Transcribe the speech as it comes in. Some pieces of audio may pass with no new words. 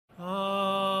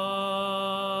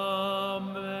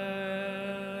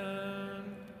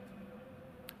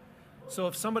So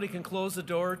if somebody can close the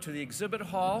door to the exhibit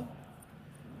hall.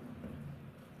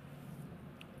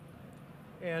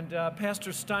 And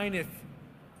Pastor Stein,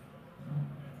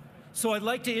 so I'd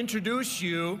like to introduce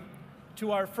you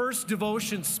to our first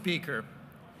devotion speaker.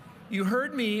 You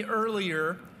heard me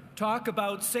earlier talk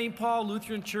about St. Paul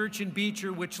Lutheran Church in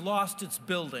Beecher, which lost its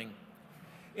building.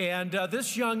 And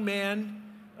this young man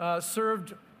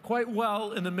served quite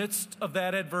well in the midst of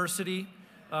that adversity.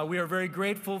 We are very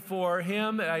grateful for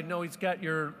him. I know he's got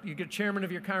you get chairman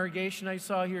of your congregation I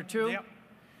saw here too.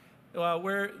 Yep.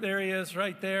 There he is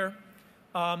right there.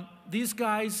 These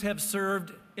guys have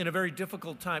served in a very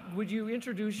difficult time. Would you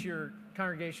introduce your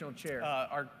congregational chair?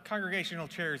 Our congregational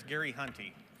chair is Gary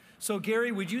Hunty. So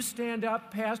Gary, would you stand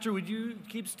up? Pastor, would you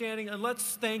keep standing? And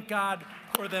let's thank God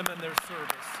for them and their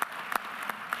service.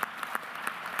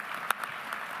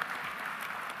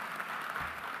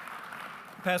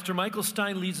 Pastor Michael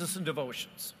Stein leads us in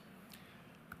devotions.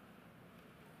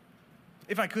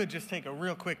 If I could just take a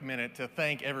real quick minute to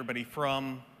thank everybody for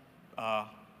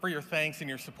your thanks and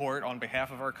your support on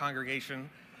behalf of our congregation.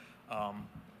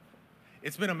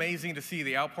 It's been amazing to see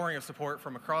the outpouring of support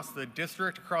from across the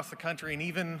district, across the country, and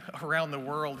even around the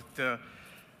world. To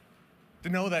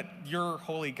know that your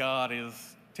holy God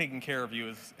is taking care of you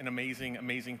is an amazing,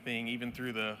 amazing thing, even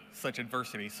through such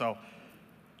adversity. So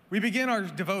we begin our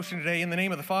devotion today in the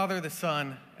name of the Father, the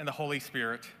Son, and the Holy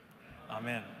Spirit.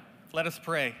 Amen. Let us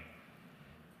pray.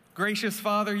 Gracious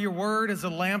Father, your word is a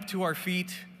lamp to our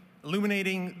feet,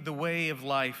 illuminating the way of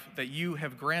life that you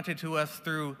have granted to us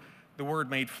through the Word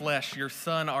made flesh, your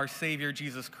Son, our Savior,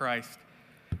 Jesus Christ.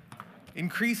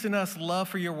 Increase in us love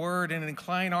for your word and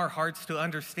incline our hearts to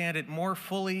understand it more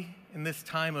fully in this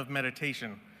time of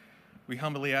meditation. We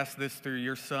humbly ask this through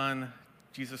your Son,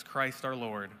 Jesus Christ, our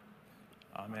Lord.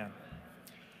 Amen.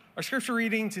 Our scripture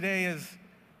reading today is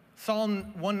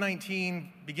Psalm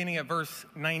 119, beginning at verse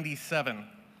 97.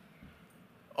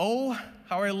 Oh,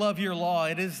 how I love your law.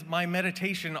 It is my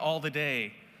meditation all the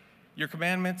day. Your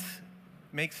commandments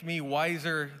makes me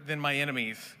wiser than my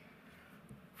enemies,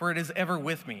 for it is ever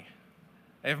with me.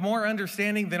 I have more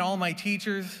understanding than all my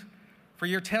teachers, for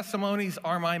your testimonies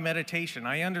are my meditation.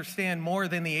 I understand more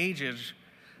than the ages,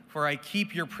 for I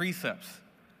keep your precepts.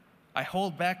 I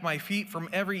hold back my feet from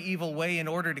every evil way in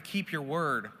order to keep your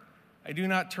word. I do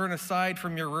not turn aside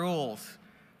from your rules,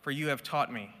 for you have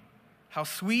taught me. How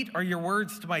sweet are your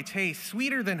words to my taste,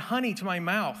 sweeter than honey to my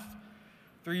mouth.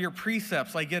 Through your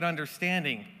precepts I get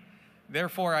understanding.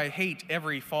 Therefore I hate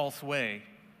every false way.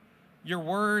 Your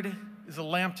word is a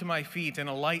lamp to my feet and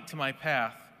a light to my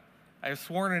path. I have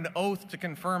sworn an oath to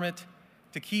confirm it,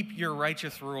 to keep your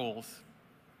righteous rules.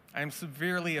 I am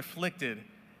severely afflicted.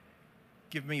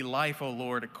 Give me life, O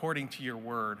Lord, according to your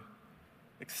word.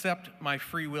 Accept my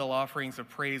free will offerings of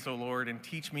praise, O Lord, and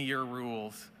teach me your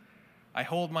rules. I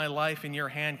hold my life in your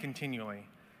hand continually,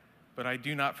 but I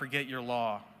do not forget your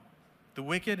law. The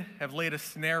wicked have laid a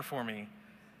snare for me,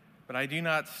 but I do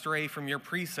not stray from your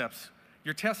precepts.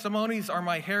 Your testimonies are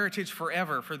my heritage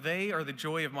forever, for they are the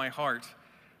joy of my heart.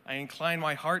 I incline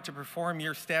my heart to perform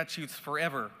your statutes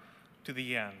forever to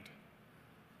the end.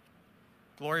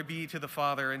 Glory be to the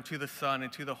Father, and to the Son,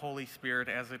 and to the Holy Spirit,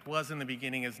 as it was in the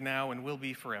beginning, is now, and will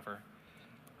be forever.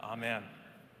 Amen.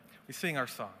 We sing our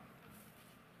song.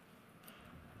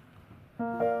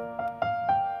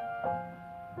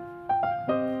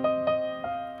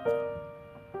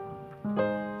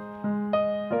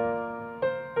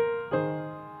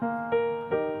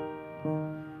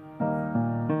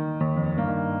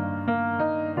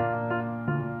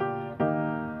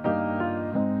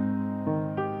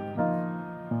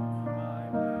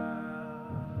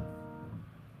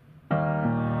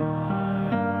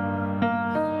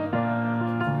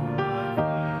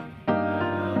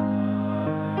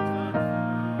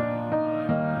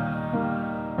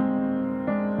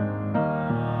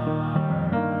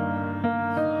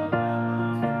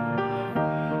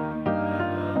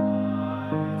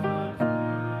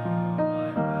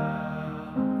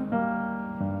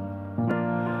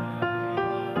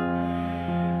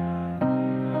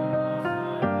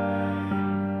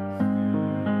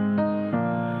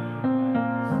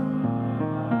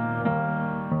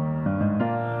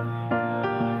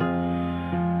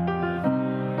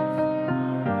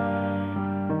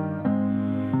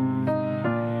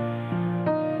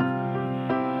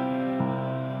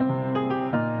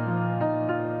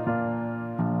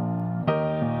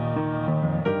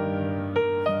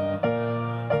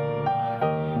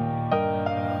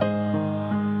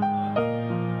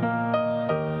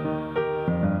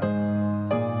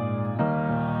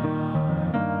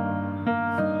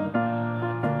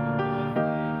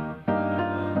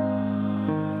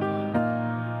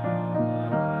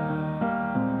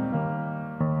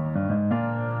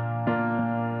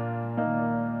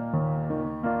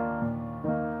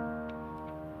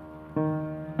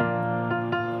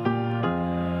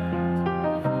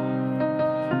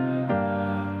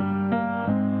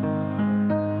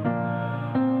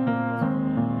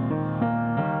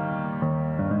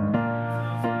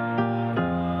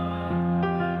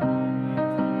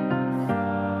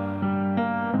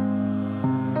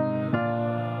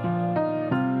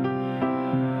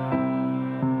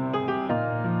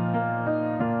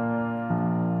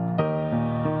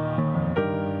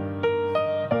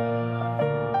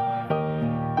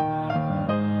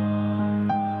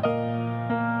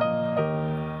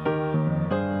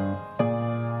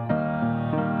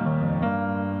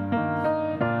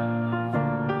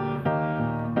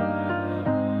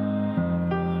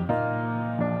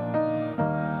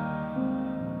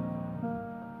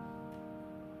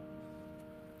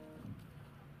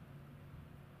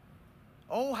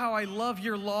 Oh, how I love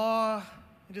your law.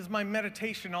 It is my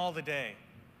meditation all the day.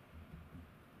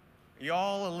 Are you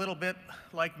all a little bit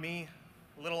like me,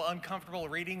 a little uncomfortable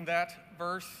reading that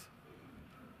verse?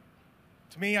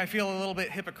 To me, I feel a little bit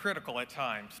hypocritical at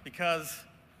times because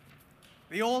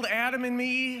the old Adam in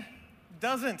me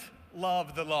doesn't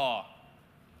love the law.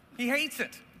 He hates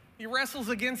it. He wrestles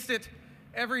against it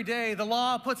every day. The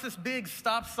law puts this big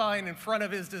stop sign in front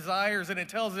of his desires, and it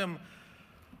tells him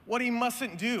what he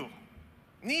mustn't do.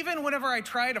 And even whenever I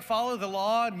try to follow the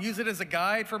law and use it as a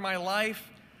guide for my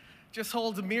life, it just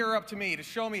holds a mirror up to me to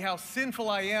show me how sinful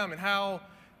I am and how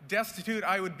destitute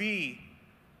I would be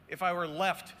if I were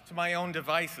left to my own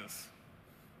devices.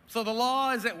 So the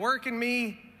law is at work in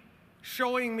me,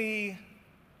 showing me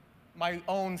my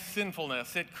own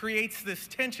sinfulness. It creates this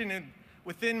tension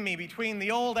within me between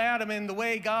the old Adam and the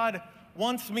way God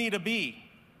wants me to be.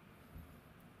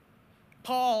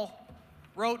 Paul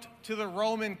wrote to the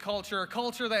Roman culture, a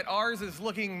culture that ours is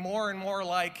looking more and more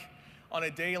like on a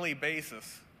daily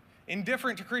basis.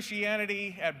 Indifferent to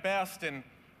Christianity at best and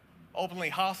openly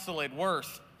hostile at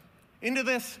worst. Into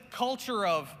this culture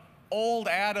of old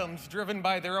Adams driven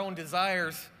by their own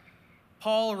desires,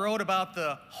 Paul wrote about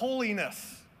the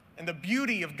holiness and the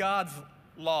beauty of God's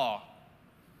law.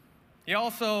 He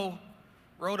also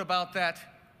wrote about that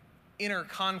inner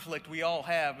conflict we all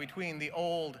have between the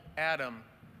old Adam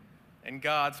and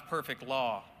God's perfect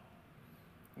law.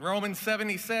 In Romans 7,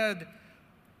 he said,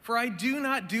 "For I do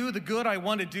not do the good I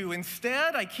want to do.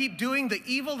 Instead, I keep doing the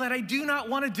evil that I do not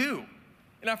want to do.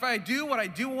 And if I do what I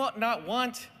do not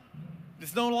want, it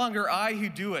is no longer I who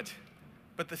do it,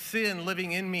 but the sin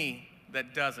living in me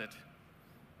that does it."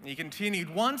 And he continued,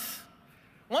 Once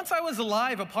I was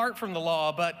alive apart from the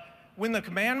law, but when the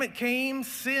commandment came,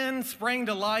 sin sprang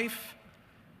to life,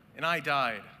 and I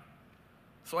died.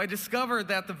 So I discovered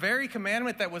that the very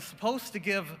commandment that was supposed to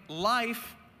give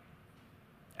life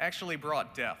actually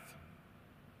brought death.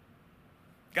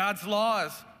 God's law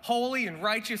is holy and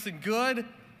righteous and good,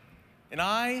 and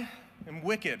I am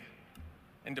wicked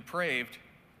and depraved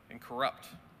and corrupt.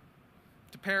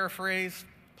 To paraphrase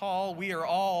Paul, we are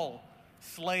all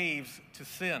slaves to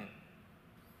sin.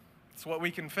 It's what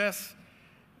we confess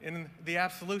in the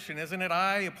absolution, isn't it?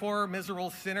 I, a poor,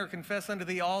 miserable sinner, confess unto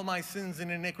thee all my sins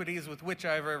and iniquities with which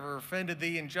I have ever offended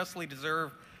thee, and justly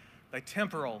deserve thy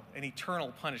temporal and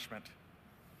eternal punishment.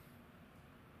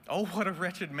 Oh, what a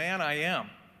wretched man I am.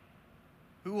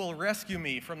 Who will rescue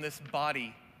me from this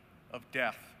body of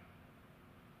death?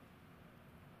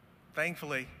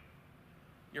 Thankfully,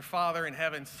 your Father in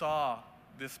heaven saw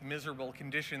this miserable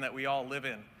condition that we all live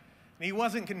in, and he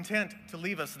wasn't content to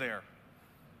leave us there.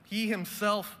 He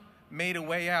himself made a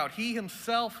way out. He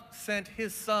himself sent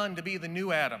his Son to be the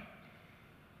new Adam,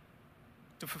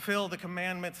 to fulfill the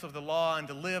commandments of the law and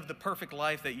to live the perfect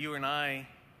life that you and I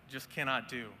just cannot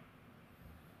do.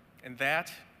 And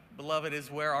that, beloved, is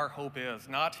where our hope is,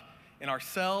 not in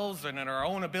ourselves and in our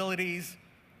own abilities,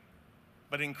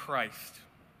 but in Christ.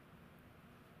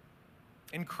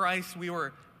 In Christ, we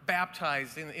were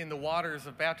baptized in the waters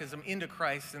of baptism into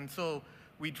Christ, and so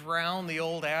we drown the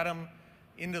old Adam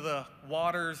into the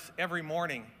waters every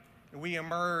morning, and we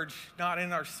emerge not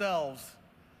in ourselves,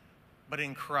 but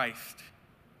in Christ.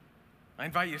 I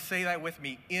invite you to say that with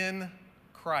me, in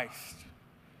Christ.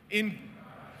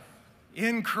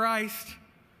 In Christ,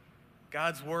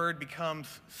 God's word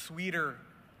becomes sweeter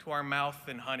to our mouth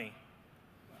than honey.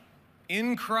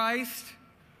 In Christ,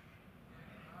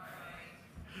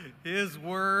 his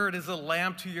word is a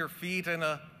lamp to your feet and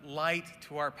a light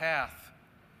to our path.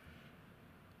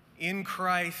 In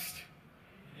Christ.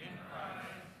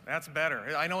 That's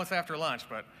better. I know it's after lunch,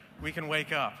 but we can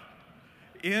wake up.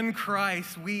 In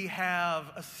Christ, we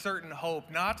have a certain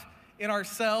hope, not in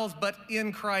ourselves, but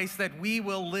in Christ, that we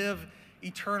will live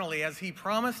eternally as he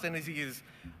promised and as he has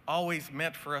always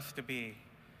meant for us to be.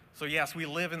 So yes, we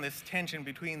live in this tension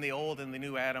between the old and the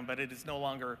new Adam, but it is no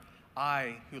longer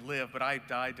I who live, but I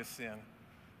died to sin.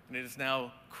 And it is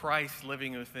now Christ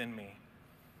living within me.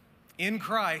 In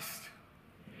Christ.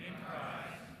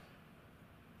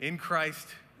 In Christ,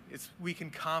 we can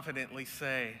confidently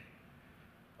say,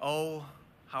 oh,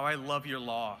 how I love your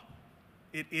law.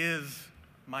 It is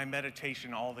my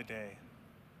meditation all the day.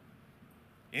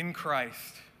 In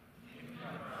Christ.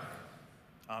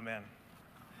 Amen.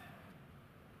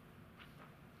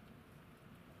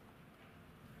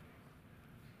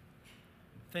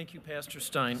 Thank you, Pastor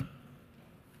Stein.